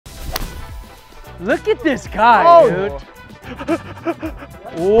Look at this guy, dude.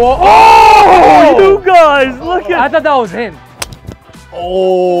 Whoa. Oh, you guys, look at. I thought that was him.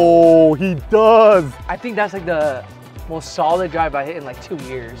 Oh, he does. I think that's like the most solid drive I hit in like 2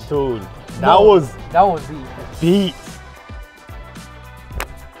 years. Dude, that was Oh, beat.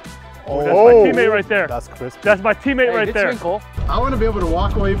 that's my teammate right there. That's crispy. That's my teammate right there. Cole. I want to be able to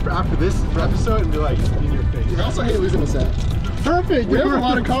walk away after this episode and be like, in your face. I also hate losing a set. Perfect. We have a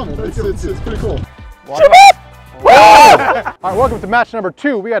lot in common. It's pretty cool. All right, welcome to match number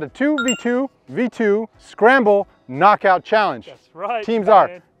 2. We got a 2v2 V2 scramble knockout challenge. That's right. Teams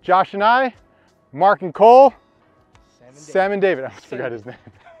are Josh and I, Mark and Cole, Sam and David. I almost forgot his name.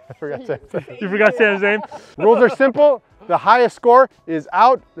 I forgot Sam's name. You forgot Sam's name? Rules are simple. The highest score is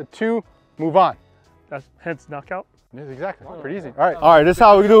out. The 2 move on. That's hence knockout. Yes, exactly. Pretty easy. All right, this is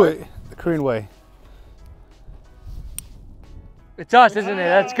how we do it. The Korean way. It's us, isn't it?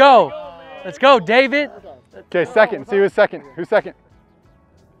 Let's go. Let's go, David. Okay, second. See who's second. Who's second?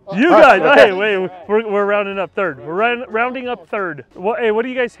 You guys. Hey, wait. We're rounding up third. We're rounding up third. Hey, what are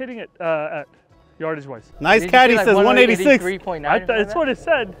you guys hitting it at yardage wise? Nice caddy says 186. That's what it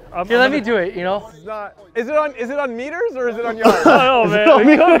said. Here, let me do it. You know. Is it on meters or is it on yards? I don't know, man.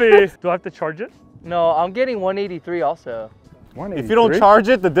 It could be. Do I have to charge it? No, I'm getting 183 also. 183? If you don't charge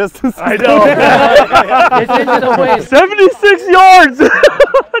it, the distance. I know. It's into the wind. 76 yards.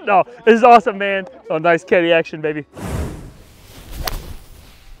 No, this is awesome, man. Oh, nice caddy action, baby.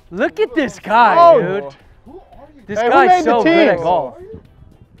 Look at this guy, dude. This guy's so good at golf.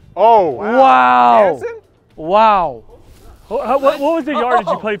 Oh, wow. Wow. What was the yardage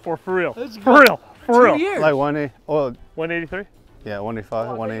you played for real? For real. For real. 2 years. Like 180. Oh, 183? yeah,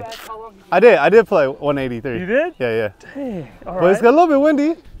 185, 180. I did play 183. You did? Yeah. Dang. All But right. it's got a little bit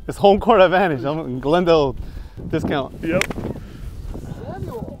windy. It's home court advantage. I'm in Glendale discount. Yep.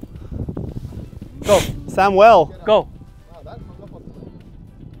 Go. Samuel. Go.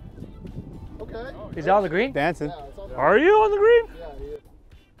 Okay. Is that on the green? Dancing. Are you on the green?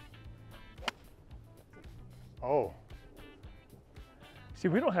 Oh. See,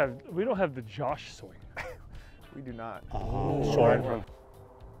 we don't have the Josh swing. We do not. Oh. Short.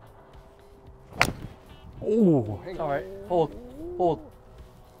 Oh. All right. Hold.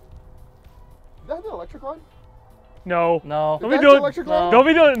 Is that the electric line? No. No. Don't be That's doing. electric line? Don't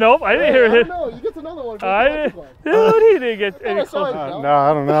be doing. Nope. I didn't hear it. No, you get another one. I didn't. Dude, he didn't get any closer. No,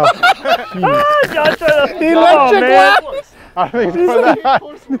 I don't know. Josh, The electric line. I think it's for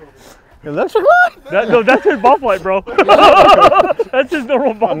that. Electric line? No, that's his ball flight, bro. That's his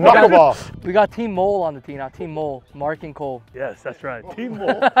normal ball flight. Knuckleball. We got Team Mole on the team now. Team Mole, Mark and Cole. Yes, that's right. Team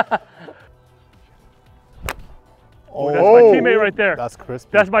Mole. Oh, That's my teammate right there. That's crispy.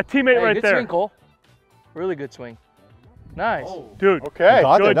 That's my teammate Hey, right good there. swing, Cole. Really good swing. Nice. Dude. Okay.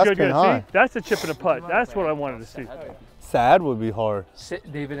 Got Good, it. That's good, pin good. high. See, that's a chip and a putt. That's what I wanted to see. Sad would be hard.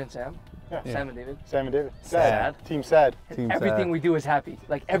 David and Sam. Yeah. Sam and David. Sam and David. Sad. Team sad. Team Everything sad. we do is happy.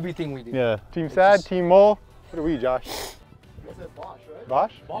 Like everything we do. Yeah. Team sad, team mole. What are we, Josh?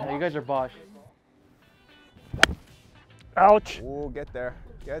 Bosch? Yeah, you guys are Bosch. Ouch. We'll get there.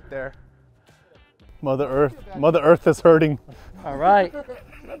 Get there. Mother Earth is hurting. All right.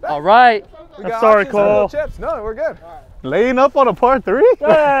 All right. I'm sorry, Cole. Chips. No, we're good. Laying up on a par 3?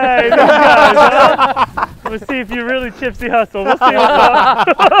 Hey, those guys, huh? Let's see if you really Chipsy hustle. We'll see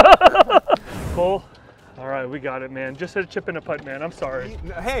what's up. Cole, all right, we got it, man. Just hit a chip and a putt, man. I'm sorry.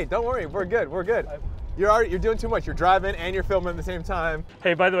 Hey, don't worry. We're good. We're good. You're doing too much. You're driving and you're filming at the same time.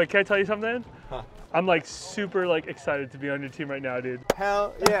 Hey, by the way, can I tell you something? Huh. I'm like super excited to be on your team right now, dude.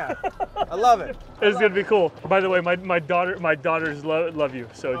 Hell yeah. I love it. It's gonna be cool. By the way, my daughters love you.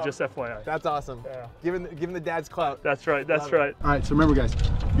 So just FYI. That's awesome. Yeah. Giving the dad's clout. That's right. That's right. All right, so remember guys,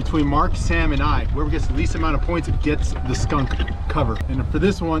 between Mark, Sam, and I, whoever gets the least amount of points gets the skunk cover. And for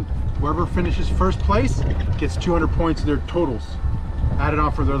this one, whoever finishes first place gets 200 points of their totals added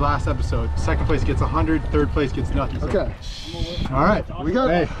on for their last episode. Second place gets 100, third place gets nothing. So. Okay. All right, we got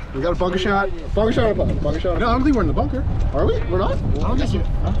a bunker shot. Bunker shot or putt? Bunker shot. No, I don't think we're in the bunker. Are we? We're not? I don't think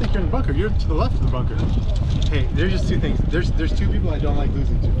you're in the bunker. You're to the left of the bunker. Hey, there's just two things. There's two people I don't like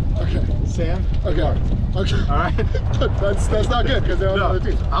losing to. Okay. Sam. Okay. Okay. All right. that's not good because they're on the other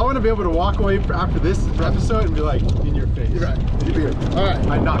team. I want to be able to walk away after this episode and be like, in your face. You're right. You're weird. All right.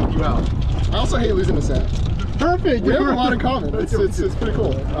 I knocked you out. I also hate losing to Sam. Perfect. We have a lot in common. It's pretty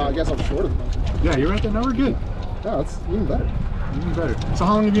cool. I guess I'm short of the bunker. Yeah, you're right there. No, we're good. No, it's even better. Even better. So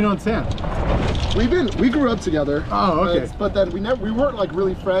how long have you known Sam? We grew up together. Oh, okay. But then we weren't like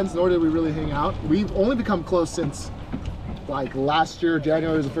really friends, nor did we really hang out. We've only become close since like last year,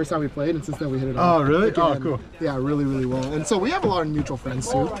 January was the first time we played, and since then we hit it off. Oh, really? Again. Oh, cool. Yeah, really, really well. And so we have a lot of mutual friends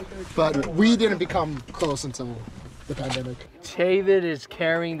too, but we didn't become close until the pandemic. David is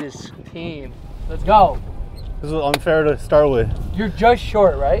carrying this team. Let's go. This was unfair to start with. You're just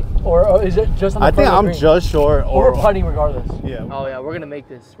short, right? Or is it just on the I think front of the I'm green? just short. Or we're putting regardless. Yeah. Oh yeah, we're gonna make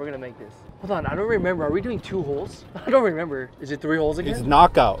this. We're gonna make this. Hold on, I don't remember. Are we doing 2 holes? I don't remember. Is it 3 holes again? It's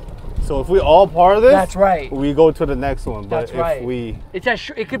knockout. So if we all par this, That's right. we go to the next one. But That's right. if we... It's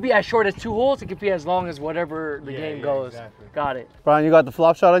it could be as short as 2 holes. It could be as long as whatever the game goes. Exactly. Got it. Brian, you got the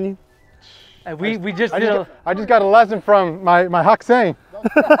flop shot on you? And we just I did just got a lesson from my Hak Sang.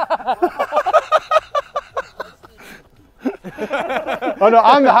 Oh no,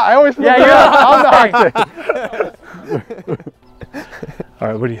 I always flip it up. I'm the Hak Sang. All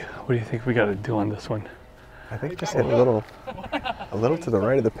right, what do you think we got to do on this one? I think just hit a little to the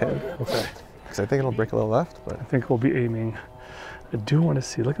right of the pin. Okay. Because I think it'll break a little left, but I think we'll be aiming. I do want to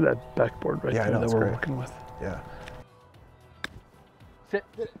see. Look at that backboard right there that we're working with. yeah. Sit.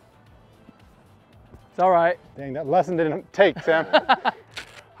 It's all right. Dang, that lesson didn't take, Sam.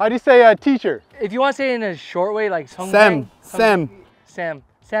 How do you say teacher? If you want to say it in a short way, like Sung Sam. Sung Sang.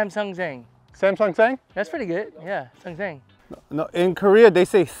 Samsung Sang? That's pretty good. Yeah, Sung Sang. No, in Korea, they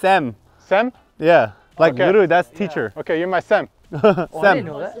say Sam. Sam? Yeah. Like Okay. literally, that's teacher. Okay, you're my Sam. Oh, I didn't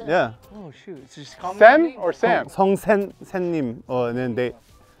know that. Yeah. Oh shoot, it's just common Sam name? or Sam? 성센님. And then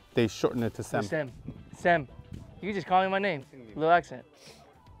they shorten it to Sam. Sam. You can just call me my name. Little accent.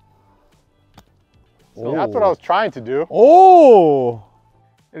 See, that's what I was trying to do. Oh!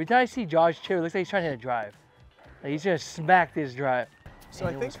 Every time I see Josh chip, it looks like he's trying to hit a drive. Like he's gonna smack this drive. So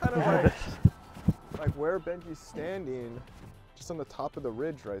I think kind of like where Benji's standing, just on the top of the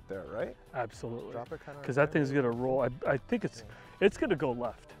ridge right there, right? Absolutely. Drop it kind of. Because that thing's gonna roll. I think it's gonna go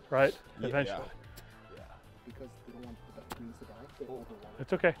left, right? Eventually. Yeah. Because they don't want to put that greens to die.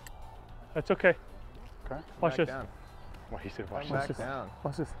 It's okay. That's okay. Okay. Watch this. Down. What he said, watch Come this. back down.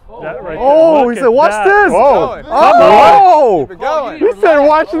 What's this? That right Oh, there. he Look said, at watch that. this! Whoa! Oh! Keep it going. He said,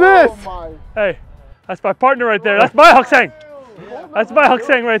 watch this! Oh my. Hey, that's my partner right there. That's my Hak Sang. That's my Hak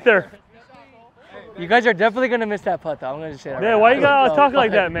Sang right there. You guys are definitely gonna miss that putt, though. I'm gonna just say that. Yeah, right why now. you gotta talk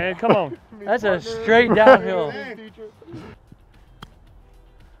like that, man? Come on. That's a straight downhill.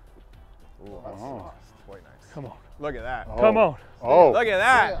 Oh, that's quite nice. Come on. Look at that. Come on. Oh. Look at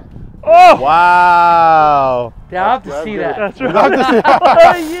that. Oh! Wow! Yeah, I have to see that. That's right.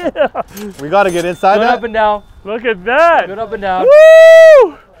 Oh, yeah. We gotta get inside Good that. up and down. Look at that. Good up and down.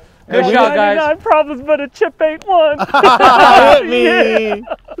 Woo! Good Hey, shot, guys. 99 problems, but a chip ain't one. Hit me!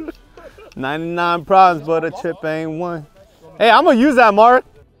 99 problems, but a chip ain't one. Hey, I'm gonna use that, Mark.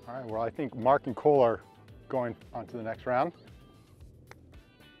 All right, well, I think Mark and Cole are going on to the next round.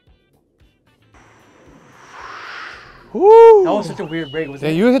 Woo! That was such a weird break, wasn't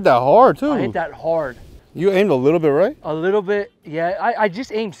Yeah, it? you hit that hard too. I hit that hard. You aimed a little bit, right? A little bit, yeah. I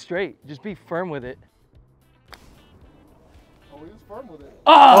just aim straight. Just be firm with it. Oh, he was firm with it.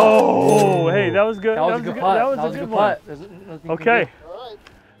 Oh, hey, that was good. That was a good putt. That was a good one. putt. There's nothing you can Okay. do. All right.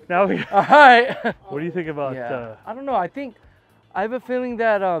 Now we. All right. What do you think about? Yeah. I don't know. I have a feeling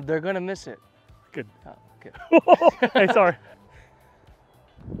that they're gonna miss it. Good. Oh, good. Hey, sorry.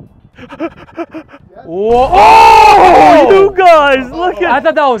 Whoa! Oh, you guys, look I at.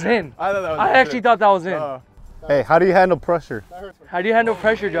 thought that was in. I thought that was. I actually thought that was in. Hey, how do you handle pressure? How do you handle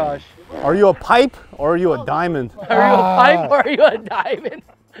pressure, Josh? Are you a pipe or are you a diamond? Are you a pipe or are you a diamond?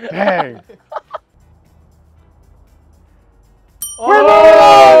 Dang. He's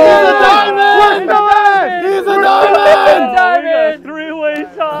a We diamond! got 3-way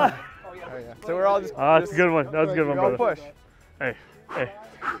tie. So we're all just. That's a good one. That was a good one, we all brother. push. Hey,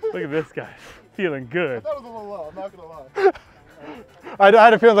 look at this guy, feeling good. That was a little low, I'm not gonna lie. I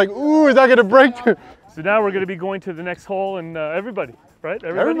had a feeling like, ooh, is that gonna break? So now we're gonna be going to the next hole, and everybody, right?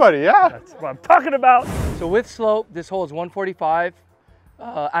 Everybody, yeah. That's what I'm talking about. So with slope, this hole is 145,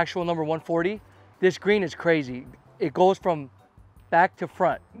 actual number 140. This green is crazy. It goes from back to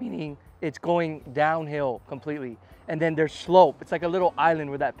front, meaning it's going downhill completely. And then there's slope. It's like a little island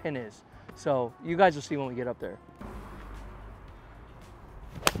where that pin is. So you guys will see when we get up there.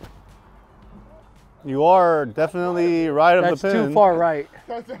 You are definitely right of That's the pin. too far right.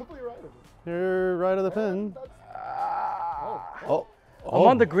 That's definitely right of it. You're right of the pin. Oh. I'm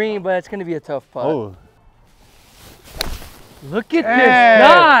on the green, but it's going to be a tough putt. Oh. Look at this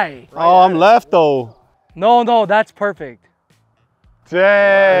guy. Oh, I'm left though. No, that's perfect.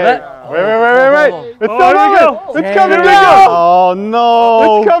 Dang. Wait. It's Oh, here we coming. go. It's Dang. coming Here we down. Oh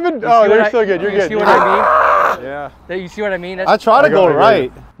no. It's coming. Oh, they're still good. You're You good. see what I mean? Yeah. You see what I mean? I try to go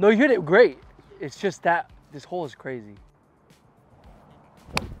right. No, you hit it great. It's just that this hole is crazy.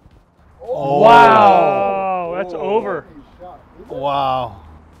 Wow, that's over. Wow.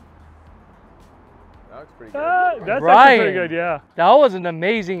 That looks pretty good. That's Brian. actually pretty good, yeah. That was an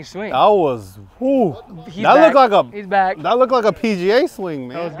amazing swing. That was, whoo. He's That back. looked like a, He's back. that looked like a PGA swing,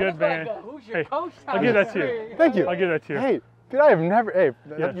 That was man. good, man. Who's your Hey, coach? I'll give that to you. Thank you. I'll give that to you. Hey, dude, I have never. Hey,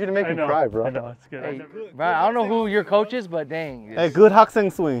 Yeah, you didn't make I me know, cry, bro. I know, it's good. Hey, Brian, I don't know who your coach is, but dang. Hey, it's good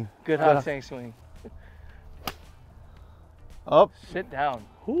Hakseng swing. good hot saying swing. Up. Sit down.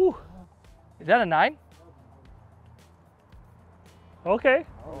 Whew. Is that a 9? Okay.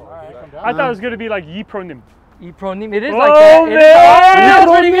 I thought it was going to be like Yi Pronim. It is Oh, like that. man!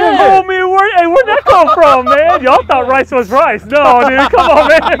 That's pretty good. Oh, man, where'd that come from, man? Y'all thought rice was rice. No, dude, come on,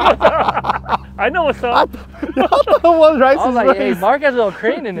 man. I know what's up. That was rice I was is like, hey, rice. Mark has a little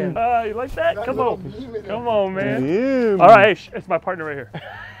crane in him. You like that? Come on. Come on, man. Yeah. All right, hey, it's my partner right here.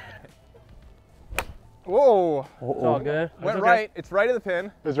 Whoa. It's all good. Went okay. right. It's right of the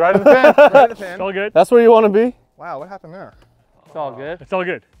pin. It's right in the pin. Right of the pin. It's all good. That's where you want to be? Wow, what happened there? It's all good. It's all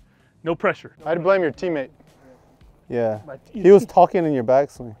good. No pressure. I had to blame your teammate. Yeah. He was talking in your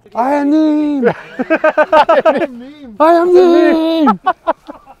backswing. I am Neem! I am Neem!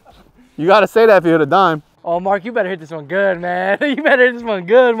 You got to say that if you hit a dime. Oh, Mark, you better hit this one good, man. You better hit this one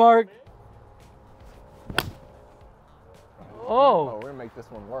good, Mark. Oh, Oh, we're gonna make this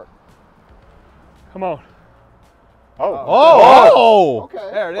one work. Come on. Oh!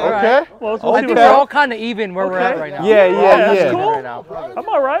 There it is. All right. Okay. Well, let's I see think what's we're all up. kind of even where we're at right now. Yeah, that's yeah, cool. Right now. I'm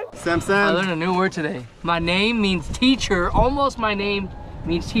all right. Sam I Sam. learned a new word today. My name means teacher. Almost my name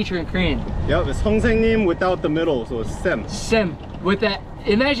means teacher in Korean. Yep, it's Hongsaeng-nim without the middle, so it's Sam. Sem. With that,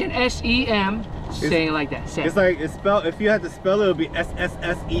 imagine S-E-M, saying it like that. Sem. It's like, it's spelled, if you had to spell it, it would be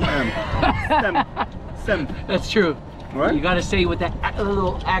S-S-S-E-M. Sam. Sam. That's true. Right? You gotta say it with that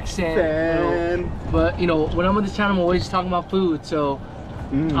little accent. Sam. But you know, when I'm on this channel, I'm always talking about food. So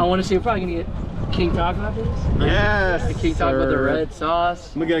I want to say we're probably gonna get King Taco after this. Yes. King Taco with the sir. red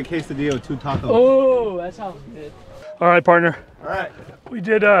sauce. I'm gonna get a quesadilla with 2 tacos. Oh, that sounds good. All right, partner. All right. We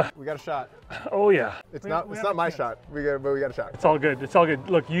did, We got a shot. oh yeah. It's not my shot. But we got a shot. It's all good. It's all good.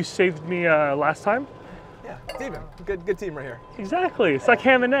 Look, you saved me last time. Yeah, it's even. Good team right here. Exactly. It's like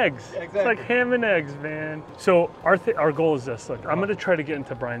ham and eggs. Yeah, It's like ham and eggs, man. So our goal is this. Look, I'm gonna try to get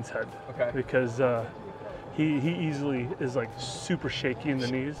into Brian's head. Okay. Because he easily is like super shaky in the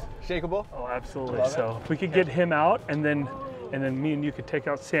knees. Shakeable. Oh, absolutely. Love it. So if we could get him out, and then me and you could take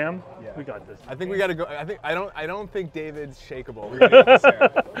out Sam. Yeah. We got this. I think we got to go. I don't think David's shakeable. We gotta get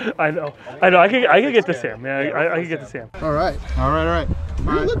to Sam. I know. I could get to Sam, man. I could get to Sam. All right. All right.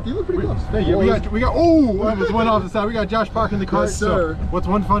 You look pretty close. Thank you. We got. Oh, that was one off the side. We got Josh parking the cart. Yes, sir. So, what's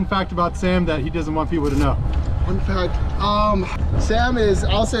one fun fact about Sam that he doesn't want people to know? Fun fact, Sam is,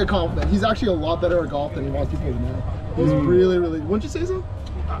 I'll say a compliment. He's actually a lot better at golf than he wants people to know. He's really, wouldn't you say so?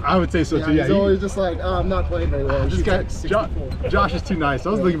 I would say so too. Yeah. He's always just like, oh, I'm not playing very well. This Shoots guy, like 64. Josh is too nice. I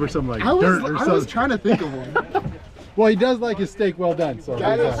was looking for some like I dirt or was something. trying to think of one. Well, he does like his steak well done. So.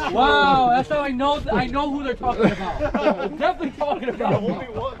 That is true. Wow, that's how I know who they're talking about. I'm definitely talking about.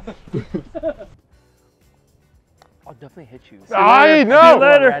 I'll definitely hit you. I See know. you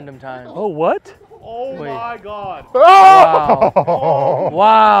later. Random time. Oh, what? Oh Wait. my God. Oh!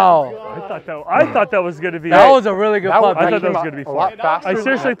 Wow. I thought that was gonna be. That was a really good putt. I thought Brady. that was gonna be a lot fun. faster. I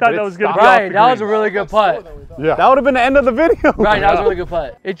seriously but thought it that was gonna be stopped. off Right, the that was a green. really good putt. Yeah. That would have been the end of the video. Right, that was a really good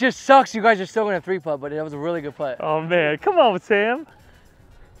putt. It just sucks you guys are still going to 3-putt, but it was a really good putt. Oh man, come on, Sam.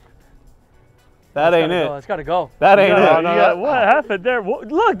 That ain't it. It's got to go. That ain't No, it. no, what happened there?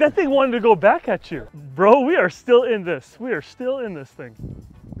 Look, that thing wanted to go back at you. Bro, we are still in this. We are still in this thing.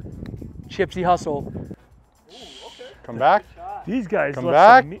 Chipsy hustle. Come back. These guys Come left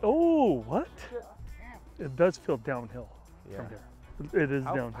back. some oh, what? It does feel downhill from here. It is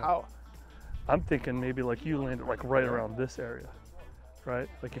downhill. How? I'm thinking maybe like you landed like right around this area, right?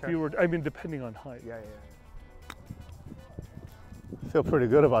 Like if you were, I mean, depending on height. Yeah. Feel pretty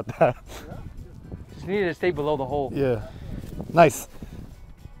good about that. Just needed to stay below the hole. Yeah. Nice.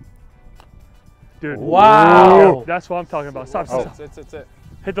 Dude. Wow. That's what I'm talking about. Stop. It's it.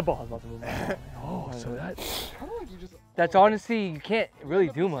 Hit the ball. Oh, so that. That's honestly, you can't really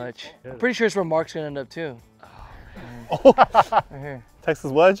do much. I'm pretty sure it's where Mark's going to end up too. Right here.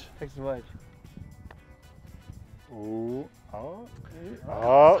 Texas wedge. Texas wedge. Ooh. Oh.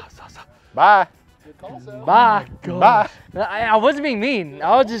 Bye. Bye. Bye. I wasn't being mean.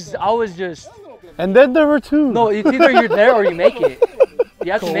 I was just. And then there were 2. No, it's either you're there or you make it.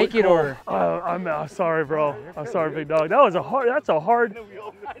 You have to make it or. I'm sorry, bro. I'm sorry, big dog. That's a hard.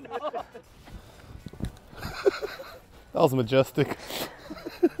 That was majestic.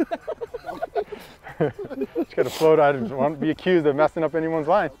 Just gotta float. I don't want to be accused of messing up anyone's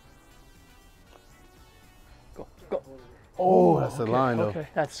line. Oh, that's the line though. Okay.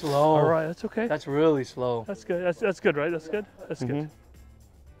 That's slow. All right, that's okay. That's really slow. That's good. That's good, right? That's good. That's good.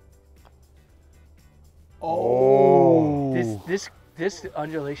 Oh. This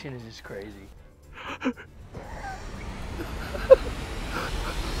undulation is just crazy.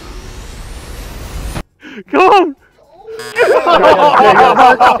 Come on! It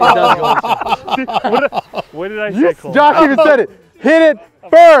does go. What did I say, Cole? Josh even said it. Hit it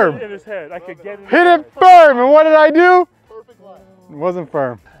firm. In his head. I could get it. Hit it firm. And what did I do? It wasn't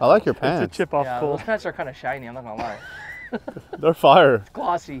firm. I like your It's pants. a chip off, Yeah, Cole. those pants are kind of shiny. I'm not gonna lie. They're fire.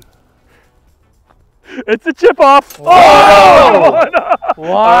 Glossy. It's a chip off. Oh!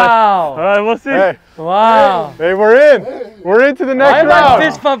 Wow. All right, we'll see. Hey, Wow. hey, we're in. We're into the next I'm not round.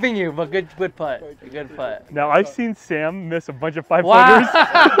 fist pumping you, but good putt. Good putt. Now I've seen Sam miss a bunch of 5-footers.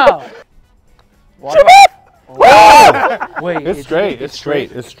 Wow. Wow. Wait. It's straight. It's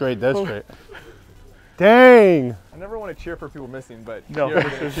straight. It's straight. That's straight. Dang. I never want to cheer for people missing, but No, you're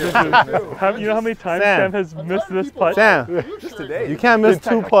this gonna is, cheer this for is, people missing. you know how many times Sam. Sam has missed this putt? Sam, Just today. you can't miss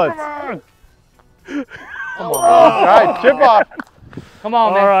 2 putts. Come on. All right, chip off. Come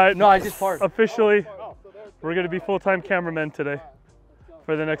on, man. All right. No, I just farted. Officially, we're going to be full-time cameramen today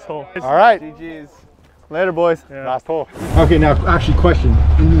for the next hole. All right, GG's. Later, boys. Yeah. last hole. Okay, now actually question,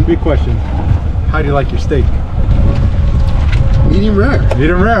 big question. How do you like your steak? Medium rare.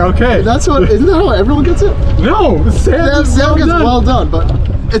 Medium rare, okay. That's what, isn't that how everyone gets it? No, Sam gets well done, but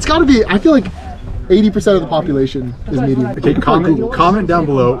it's got to be, I feel like 80% of the population is medium. Okay, comment down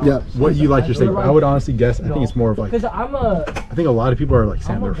below Yeah. what you like your steak. I would honestly guess, I think it's more of like, Because I'm a. I think a lot of people are like,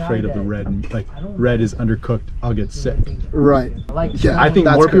 Sam, they're afraid of the red. And like, red is undercooked, I'll get sick. Right. Like. Yeah. I think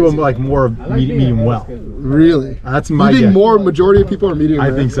that's more people crazy. like more of medium well. Really? That's my You think guess. more majority of people are medium I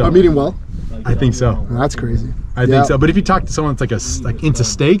rare? think so. Are medium well? I think so. That's crazy. I think so. But if you talk to someone that's like into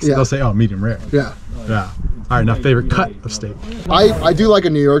steaks, Yeah. they'll say, oh, medium rare. Yeah. Yeah. All right, now favorite cut of steak. I do like a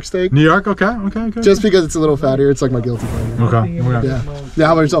New York steak, New York, okay. just because it's a little fattier. It's like my guilty pleasure. Okay. Yeah. Yeah,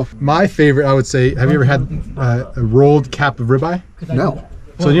 how about yourself? My favorite, I would say, have you ever had a rolled cap of ribeye? No.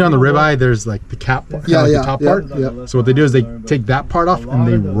 So you know on the ribeye, there's like the cap, kind Yeah, of like yeah, the top yeah, part. yeah. So what they do is they take that part off and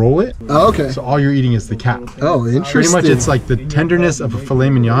they roll it. Oh, okay. So all you're eating is the cap. Oh, Pretty interesting. much, it's like the tenderness of a filet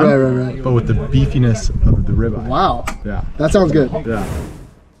mignon, Right. but with the beefiness of the ribeye. Wow. Yeah. That sounds good. Yeah.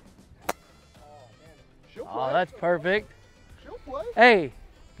 Oh, that's perfect. Hey,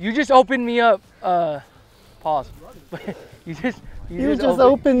 you just opened me up. Pause. you just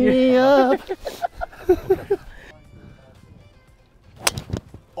opened me up.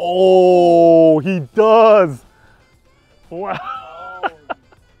 Oh, he does. Wow.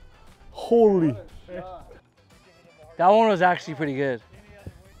 Holy. That one was actually pretty good.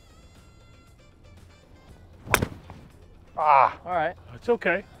 Ah. All right. It's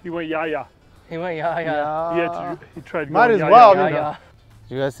okay. He went yeah. He went yeah. He tried Might going as yeah, well, yeah, I yeah. mean,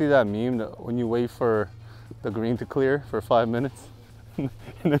 You guys see that meme that when you wait for the green to clear for 5 minutes? And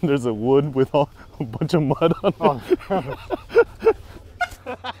then there's a wood with a bunch of mud on it.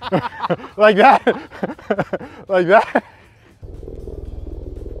 like that. Like that.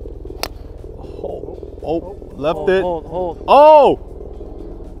 Oh, left it. Hold.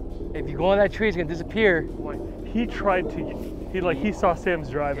 Oh! If you go in that tree, it's gonna disappear. Like, he tried to. He saw Sam's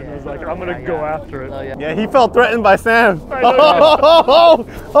drive and was like, I'm gonna go after it. Oh, yeah. Yeah, he felt threatened by Sam. I know.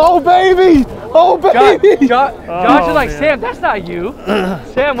 Oh, baby! Oh, baby! Josh is like, man. Sam, that's not you.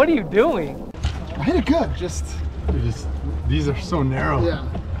 Sam, what are you doing? I hit it good. Just, These are so narrow. yeah.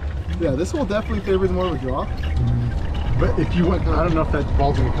 Yeah, this hole definitely favors more of a draw. But if you went, I don't know if that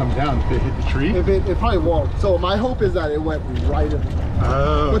ball's gonna come down if it hit the tree. If it probably won't. So my hope is that it went right in.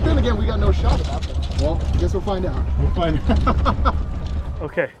 Oh. But then again, we got no shot at that point. Well, I guess we'll find out. We'll find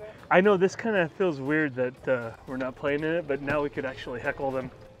Okay. I know this kind of feels weird that we're not playing in it, but now we could actually heckle them.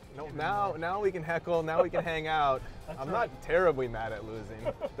 No, now we can heckle, now we can hang out. I'm not terribly mad at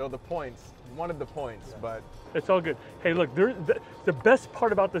losing, though the points, wanted the points, but It's all good. Hey, look, the best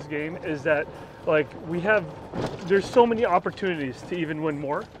part about this game is that, like, there's so many opportunities to even win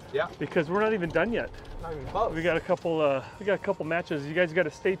more. Yeah. Because we're not even done yet. not even close. We got a couple matches. You guys got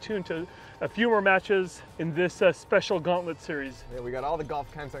to stay tuned to a few more matches in this special gauntlet series. Yeah, we got all the golf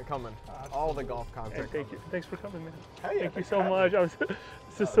content coming. All the golf Hey, content. thank you. Thanks for coming, man. Hey, Thank you so much.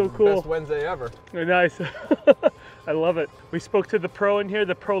 This is so cool. Best Wednesday ever. Nice. I love it. We spoke to the pro in here.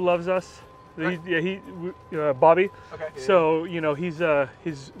 The pro loves us. Bobby. Okay. So you know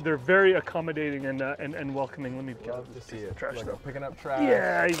they're very accommodating and welcoming. Let me get Love to this see piece it. of trash Like, though. picking up trash.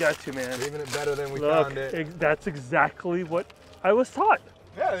 Yeah, you got to, man. Leaving it better than we Look, found it. that's exactly what I was taught.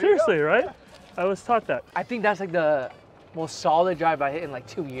 Yeah, there you Seriously, go. right? I was taught that. I think that's like the most solid drive I hit in like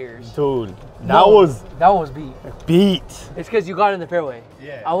 2 years. Dude, that was beat. beat. It's because you got in the fairway.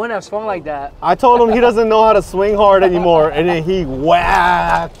 Yeah. I wouldn't have swung like that. I told him he doesn't know how to swing hard anymore, and then he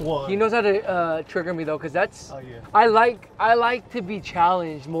whacked one. He knows how to trigger me though, because that's. Oh, yeah. I like to be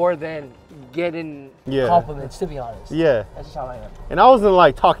challenged more than getting compliments. To be honest. Yeah. That's just how I am. And I wasn't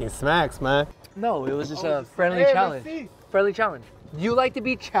like talking smacks, man. No, it was just a friendly challenge. Friendly challenge. Do you like to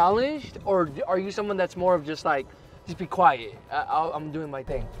be challenged, or are you someone that's more of just like, just be quiet? I'm doing my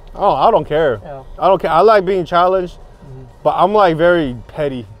thing. Oh, I don't care. Yeah. I don't care. I like being challenged, but I'm like very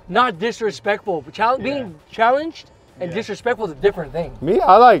petty. Not disrespectful, but being challenged and disrespectful is a different thing. Me,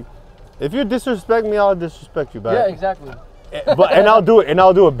 I like, if you disrespect me, I'll disrespect you back. Yeah, exactly. And I'll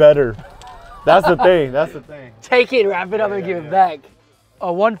do it better. That's the thing. That's the thing. Take it, wrap it up, and give it back.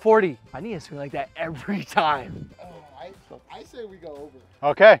 A 140. I need to swing like that every time. I say we go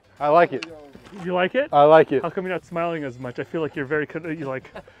over. Okay, I like it. You like it? I like it. How come you're not smiling as much? I feel like you're very, you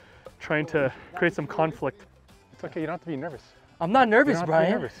like, trying to create some conflict. It's okay, you don't have to be nervous. I'm not nervous,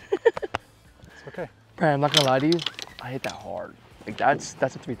 Brian. Nervous. It's okay. Brian, I'm not gonna lie to you. I hit that hard. Like that's a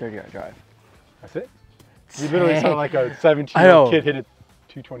 330-yard drive. That's it? You literally sound like a 17-year-old kid hit it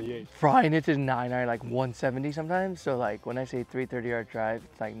 228. Brian hits his 9-iron like 170 sometimes. So like when I say 330-yard drive,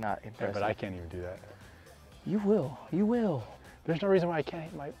 it's like not impressive. Yeah, but I can't even do that. You will. You will. There's no reason why I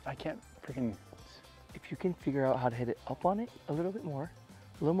can't hit I can't freaking. If you can figure out how to hit it up on it a little bit more,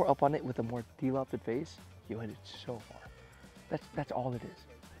 a little more up on it with a more de-lofted face, you'll hit it so far. That's all it is.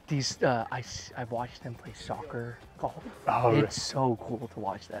 These I've watched them play soccer, golf. Oh, it's so cool to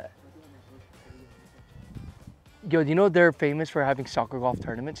watch that. Yo, do you know they're famous for having soccer golf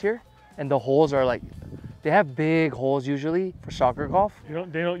tournaments here? And the holes are like, they have big holes usually for soccer golf.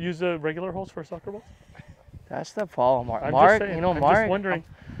 They don't use the regular holes for soccer balls? That's the follow, Mark. I'm Mark, just saying, you know, I'm Mark. just wondering.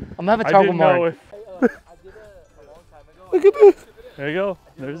 I'm gonna have a talk with Mark. I did it a long time ago. There you go.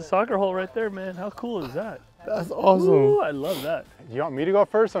 There's a soccer hole right there, man. How cool is that? That's awesome. Ooh, I love that. Do you want me to go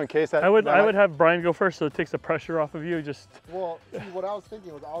first, so in case that? I would have Brian go first, so it takes the pressure off of you. Just. Well, see, what I was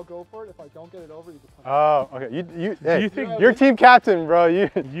thinking was I'll go for it. If I don't get it over, you can punch. Oh, okay. Hey, you think you're team captain, bro? You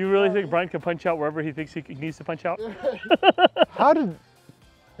really think Brian can punch out wherever he thinks he needs to punch out? How did?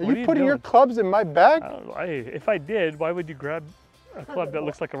 Are you putting your clubs in my bag? If I did, why would you grab a club that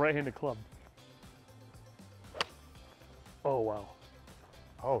looks like a right-handed club? Oh, wow.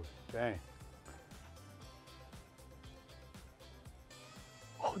 Oh, dang.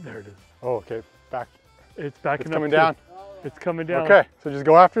 Oh, there it is. Oh, okay. Back. It's backing up. Coming down? It's coming down. Okay, so just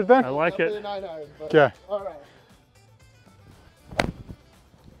go after it then? I like it. Okay. All right.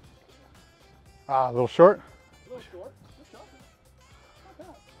 Ah, a little short? A little short.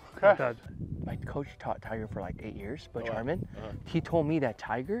 Okay. My coach taught Tiger for like 8 years, Butch Harmon. He told me that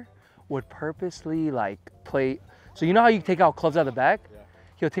Tiger would purposely like play. So you know how you take out clubs out of the bag? Yeah.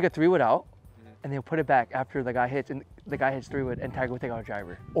 He'll take a 3-wood out, and he'll put it back after the guy hits, and the guy hits 3-wood, and Tiger would take out a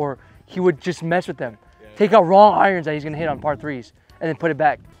driver. Or he would just mess with them, take out wrong irons that he's gonna hit on par 3s, and then put it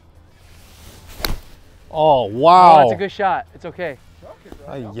back. Oh wow! Oh, that's a good shot. It's okay.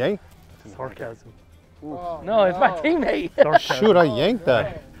 I yanked. Sarcasm. No, it's my teammate. Shoot, I yanked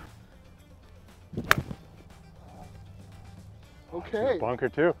that. Okay. Bunker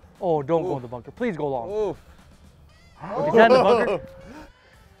too. Oh, don't go in the bunker. Please go long. Oof. Is that in the bunker?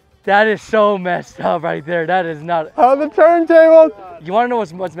 That is so messed up right there. That is not. On the turntable. You want to know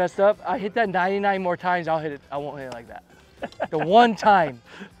what's messed up? I hit that 99 more times. I'll hit it. I won't hit it like that. The one time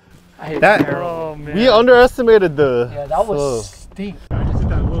I hit That, it terrible. Oh, man. We underestimated the. Yeah, that was steep. I just hit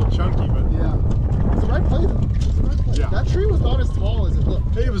that a little chunky, but Yeah. It's the right play though. It's the right play. Yeah. That tree was not as tall as it looked.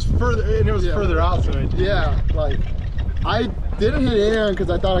 it was further, and it was further out, so Yeah, like I didn't hit 8-iron because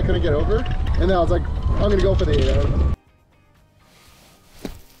I thought I couldn't get over, and then I was like, I'm gonna go for the 8-iron.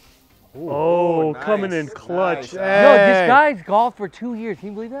 Oh, nice, coming in clutch. nice. Yo, this guy's golfed for 2 years. Can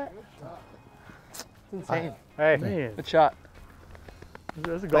you believe that? It's insane. Hey. Man, Good shot.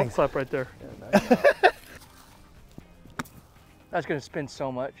 there's a golf clap right there. That's gonna spin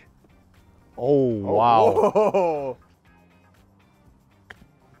so much. Oh wow! Whoa.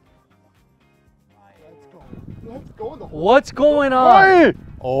 Let's go in the hole. What's going on? Hey!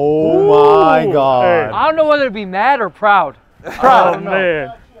 Oh my Ooh, God! I don't know whether to be mad or proud. Oh,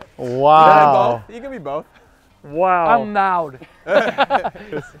 man. Wow! You can be both. Wow. I'm loud. Look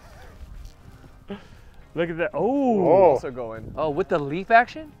at that. Oh. Also going. Oh, with the leaf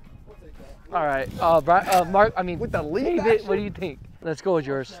action? All right, Mark. I mean, with the leaf David, what do you think? Let's go with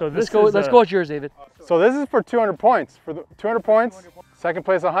yours. So let's go with yours, David. So this is for 200 points. For the 200 points, second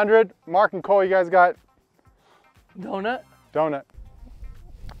place 100. Mark and Cole, you guys got Donut. donut.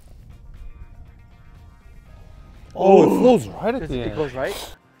 Oh, it flows right at It the end. goes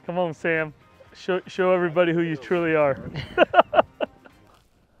right. Come on, Sam. Show everybody who you truly are.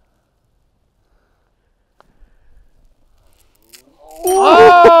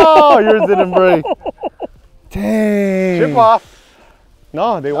 Oh, yours didn't break. Dang. Chip off.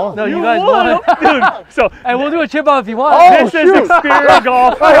 No, they won't. No, you guys won. Dude, so And we'll do a chip off if you want. this is Experior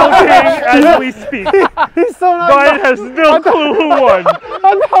Golf counting as we speak. He's so nice. Brian has no clue who won.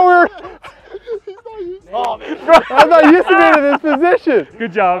 I thought we were. I'm not used to being in this position.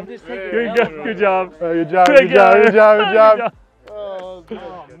 Good job. Good job. Oh, good job, good job, good job, good job.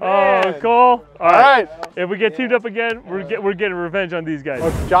 Oh, Cole. All All right. If we get teamed up again, we're getting revenge on these guys.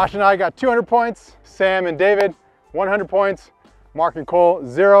 Josh and I got 200 points. Sam and David, 100 points. Mark and Cole,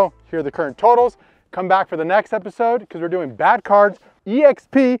 0. Here are the current totals. Come back for the next episode because we're doing bad cards,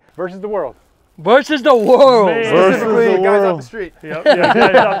 EXP versus the world. Versus the world. Man. Versus Specifically, the the guys off world. the street. Yep, yeah,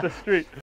 guys off the street.